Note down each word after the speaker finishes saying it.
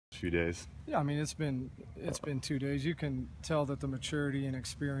few days? Yeah, I mean it's been 2 days. You can tell that the maturity and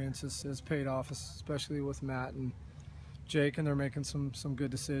experience has paid off, especially with Matt and Jake, and they're making some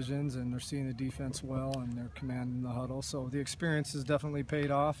good decisions, and they're seeing the defense well, and they're commanding the huddle. So the experience has definitely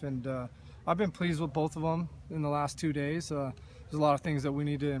paid off, and I've been pleased with both of them in the last 2 days. There's a lot of things that we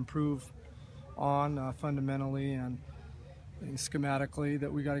need to improve on fundamentally and schematically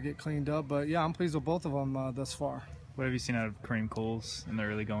that we got to get cleaned up. But yeah, I'm pleased with both of them thus far. What have you seen out of Kareem Coles in the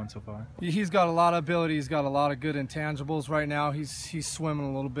early going so far? He's got a lot of ability. He's got a lot of good intangibles right now. He's swimming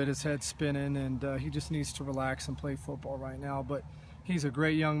a little bit, his head's spinning, and he just needs to relax and play football right now. But he's a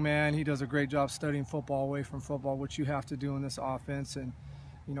great young man. He does a great job studying football away from football, which you have to do in this offense. And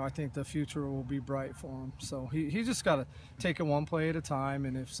you know, I think the future will be bright for him. So he just got to take it one play at a time,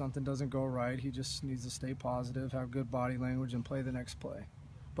 and if something doesn't go right, he just needs to stay positive, have good body language, and play the next play.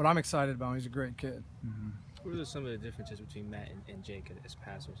 But I'm excited about him. He's a great kid. Mm-hmm. What are some of the differences between Matt and Jake as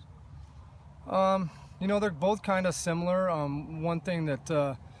passers? You know, they're both kind of similar. One thing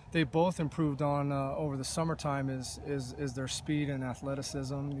that they both improved on over the summertime is their speed and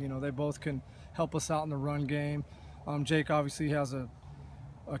athleticism. You know, they both can help us out in the run game. Jake obviously has a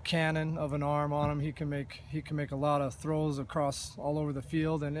cannon of an arm on him. He can make a lot of throws across all over the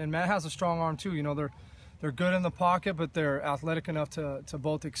field, and Matt has a strong arm too. You know, they're good in the pocket, but they're athletic enough to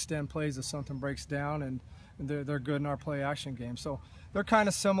both extend plays if something breaks down, and they're good in our play action game. So they're kind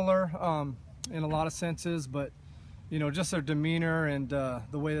of similar in a lot of senses, but you know, just their demeanor and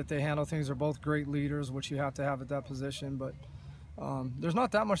the way that they handle things. Are both great leaders, which you have to have at that position, but there's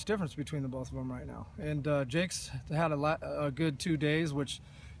not that much difference between the both of them right now. And Jake's had a good 2 days, which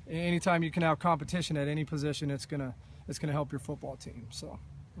anytime you can have competition at any position, it's gonna help your football team. So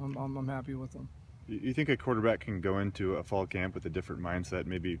I'm happy with them. You think a quarterback can go into a fall camp with a different mindset,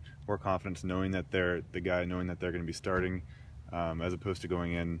 maybe more confidence, knowing that they're the guy, knowing that they're going to be starting, as opposed to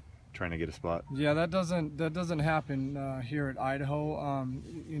going in trying to get a spot? Yeah, that doesn't happen here at Idaho.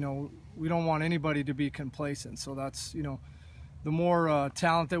 You know, we don't want anybody to be complacent. So that's, you know, the more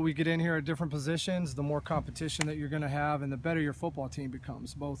talent that we get in here at different positions, the more competition that you're going to have, and the better your football team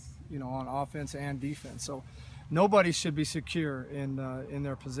becomes, both, you know, on offense and defense. So nobody should be secure in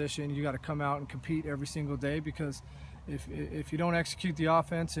their position. You got to come out and compete every single day, because if you don't execute the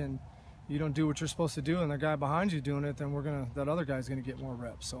offense and you don't do what you're supposed to do, and the guy behind you doing it, then that other guy's going to get more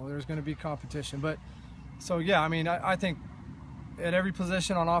reps. So there's going to be competition. But so yeah, I mean, I think at every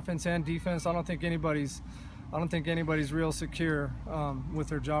position on offense and defense, I don't think anybody's real secure with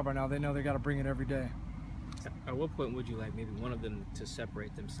their job right now. They know they got to bring it every day. At what point would you like maybe one of them to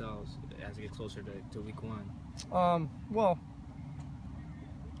separate themselves as they get closer to week one? Well,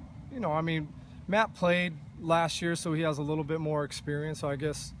 you know, I mean, Matt played last year, so he has a little bit more experience. So I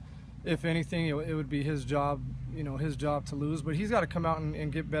guess, if anything, it would be his job, you know, his job to lose. But he's got to come out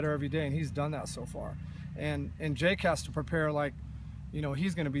and get better every day, and he's done that so far. And Jake has to prepare like, you know,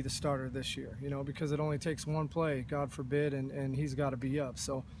 he's going to be the starter this year, you know, because it only takes one play, God forbid, and he's got to be up.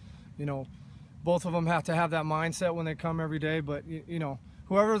 So, you know, both of them have to have that mindset when they come every day. But, you know,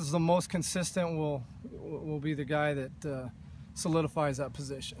 whoever's the most consistent will be the guy that solidifies that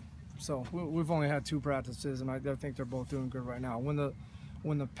position. So we've only had 2 practices, and I think they're both doing good right now. When the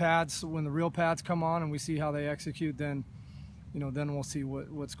real pads come on and we see how they execute, then, you know, then we'll see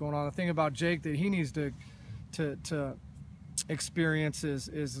what's going on. The thing about Jake that he needs to experience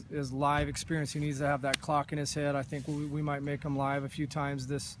is live experience. He needs to have that clock in his head. I think we might make him live a few times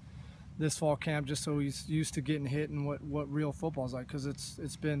this fall camp, just so he's used to getting hit and what real football is like, because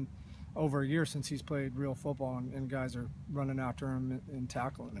it's been over a year since he's played real football, and guys are running after him and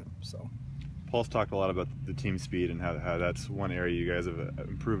tackling him. So Paul's talked a lot about the team speed and how that's one area you guys have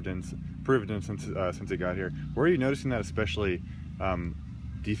improved in since he got here. Where are you noticing that, especially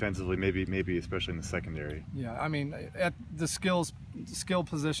defensively, maybe especially in the secondary? Yeah, I mean, at the skill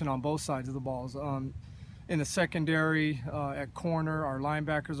position on both sides of the balls. In the secondary, at corner, our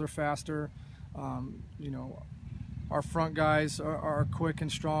linebackers are faster. You know, our front guys are quick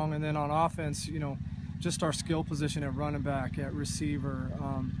and strong, and then on offense, you know, just our skill position at running back, at receiver,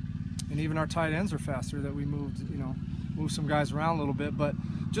 and even our tight ends are faster. That we moved some guys around a little bit, but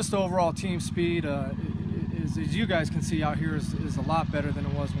just the overall team speed, as you guys can see out here, is a lot better than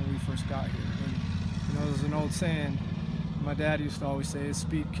it was when we first got here. And, you know, there's an old saying my dad used to always say, is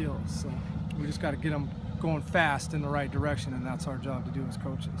speed kills. So we just got to get them going fast in the right direction, and that's our job to do as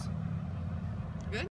coaches.